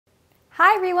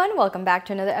Hi everyone, welcome back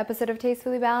to another episode of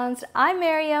Tastefully Balanced. I'm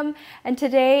Miriam, and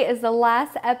today is the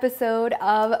last episode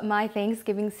of my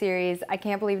Thanksgiving series. I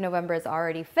can't believe November is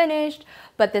already finished,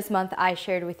 but this month I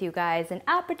shared with you guys an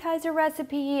appetizer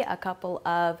recipe, a couple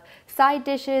of side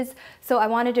dishes, so I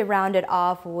wanted to round it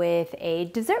off with a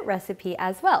dessert recipe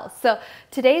as well. So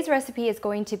today's recipe is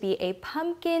going to be a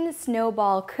pumpkin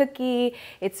snowball cookie.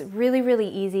 It's really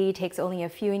easy, takes only a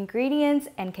few ingredients,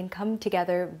 and can come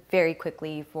together very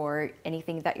quickly for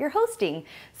anything that you're hosting.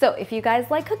 So if you guys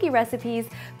like cookie recipes,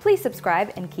 please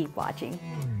subscribe and keep watching.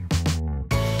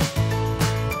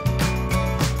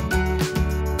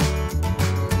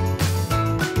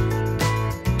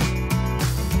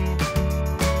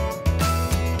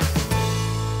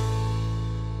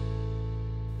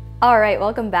 All right,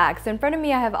 welcome back. So in front of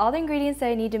me, I have all the ingredients that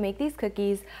I need to make these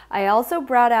cookies. I also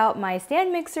brought out my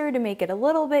stand mixer to make it a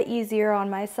little bit easier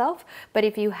on myself, but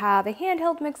if you have a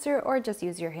handheld mixer or just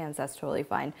use your hands, that's totally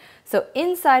fine. So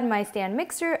inside my stand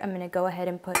mixer, I'm gonna go ahead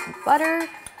and put some butter,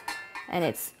 and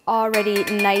it's already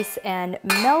nice and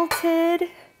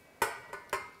melted.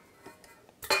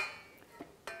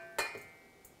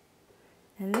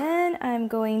 And then I'm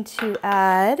going to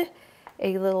add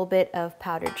a little bit of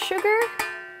powdered sugar.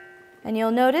 And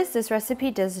you'll notice this recipe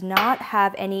does not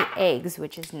have any eggs,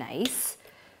 which is nice.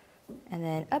 And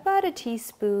then about a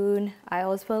teaspoon, I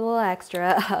always put a little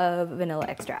extra of vanilla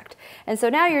extract. And so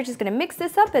now you're just gonna mix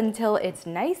this up until it's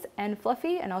nice and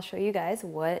fluffy, and I'll show you guys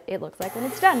what it looks like when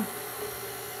it's done.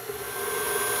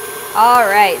 All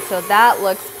right, so that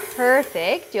looks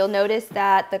perfect. You'll notice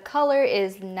that the color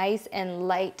is nice and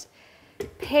light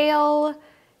pale,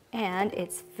 and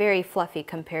it's very fluffy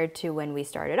compared to when we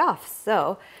started off.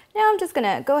 So now I'm just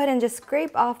gonna go ahead and just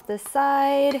scrape off the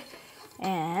side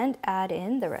and add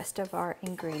in the rest of our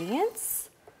ingredients.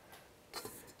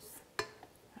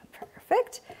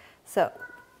 Perfect. So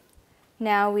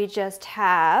now we just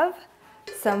have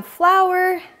some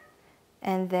flour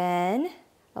and then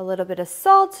a little bit of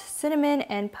salt, cinnamon,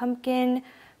 and pumpkin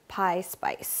pie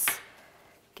spice.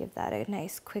 Give that a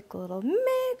nice quick little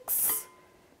mix.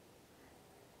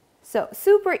 So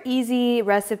super easy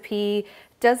recipe,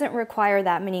 doesn't require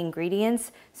that many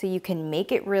ingredients, so you can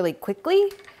make it really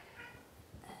quickly.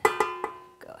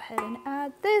 Go ahead and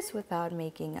add this without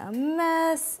making a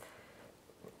mess.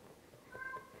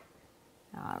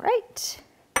 All right,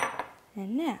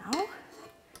 and now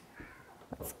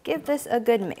let's give this a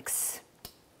good mix.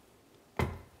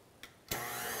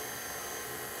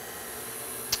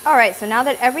 All right, so now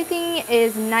that everything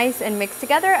is nice and mixed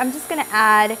together, I'm just gonna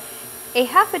add a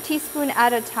half a teaspoon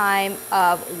at a time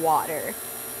of water.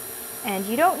 And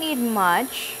you don't need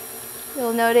much.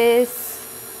 You'll notice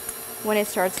when it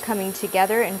starts coming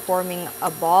together and forming a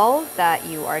ball that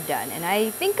you are done. And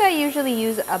I think I usually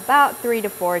use about 3 to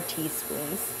 4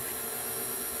 teaspoons.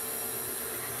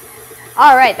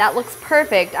 All right, that looks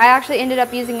perfect. I actually ended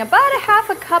up using about a half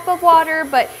a cup of water,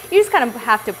 but you just kind of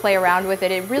have to play around with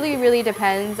it. It really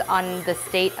depends on the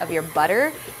state of your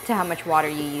butter to how much water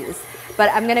you use. But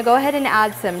I'm gonna go ahead and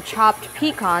add some chopped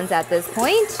pecans at this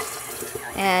point.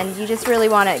 And you just really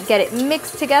wanna get it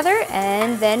mixed together,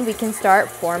 and then we can start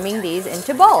forming these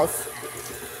into balls.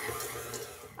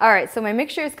 All right, so my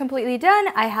mixture is completely done.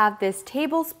 I have this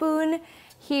tablespoon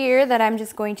here that I'm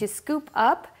just going to scoop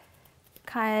up,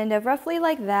 kind of roughly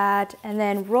like that, and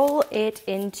then roll it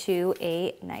into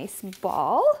a nice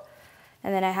ball.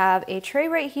 And then I have a tray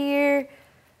right here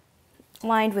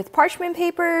lined with parchment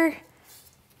paper.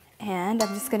 And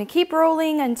I'm just gonna keep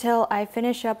rolling until I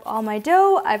finish up all my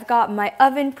dough. I've got my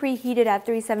oven preheated at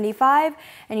 375,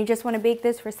 and you just wanna bake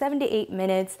this for 7 to 8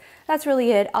 minutes. That's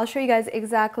really it. I'll show you guys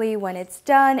exactly when it's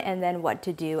done and then what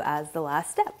to do as the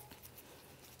last step.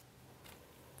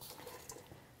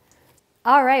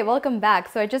 All right, welcome back.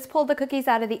 So I just pulled the cookies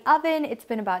out of the oven. It's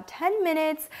been about 10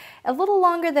 minutes, a little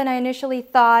longer than I initially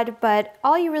thought, but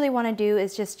all you really want to do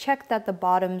is just check that the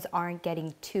bottoms aren't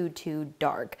getting too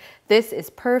dark. This is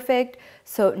perfect.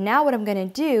 So now what I'm gonna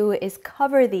do is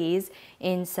cover these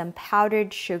in some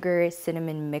powdered sugar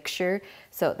cinnamon mixture.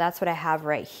 So that's what I have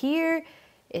right here.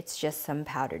 It's just some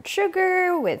powdered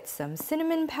sugar with some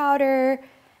cinnamon powder,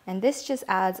 and this just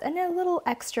adds a little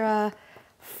extra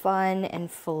fun and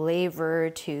flavor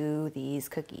to these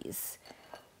cookies.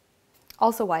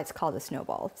 Also why it's called a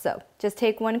snowball. So just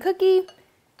take one cookie,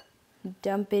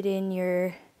 dump it in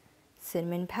your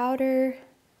cinnamon powder,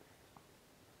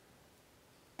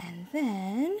 and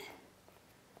then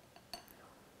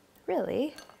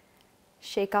really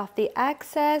shake off the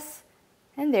excess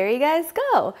And there you guys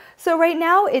go. So right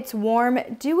now it's warm.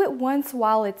 Do it once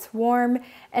while it's warm,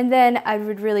 and then I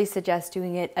would really suggest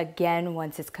doing it again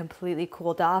once it's completely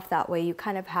cooled off. That way you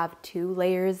kind of have 2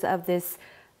 layers of this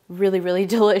really, really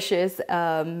delicious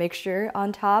mixture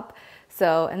on top.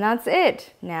 So, and that's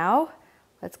it. Now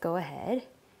let's go ahead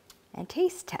and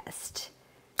taste test.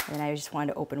 And I just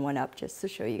wanted to open one up just to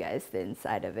show you guys the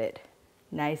inside of it.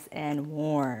 Nice and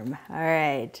warm. All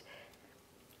right.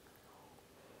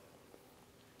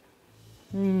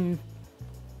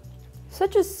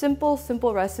 Such a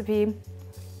simple recipe.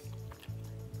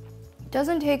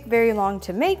 Doesn't take very long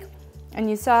to make, and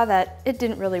you saw that it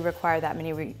didn't really require that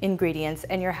many ingredients,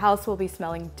 and your house will be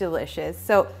smelling delicious.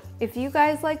 So if you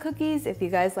guys like cookies, if you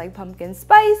guys like pumpkin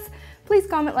spice, please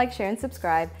comment, like, share, and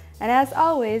subscribe. And as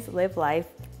always, live life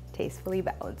tastefully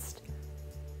balanced.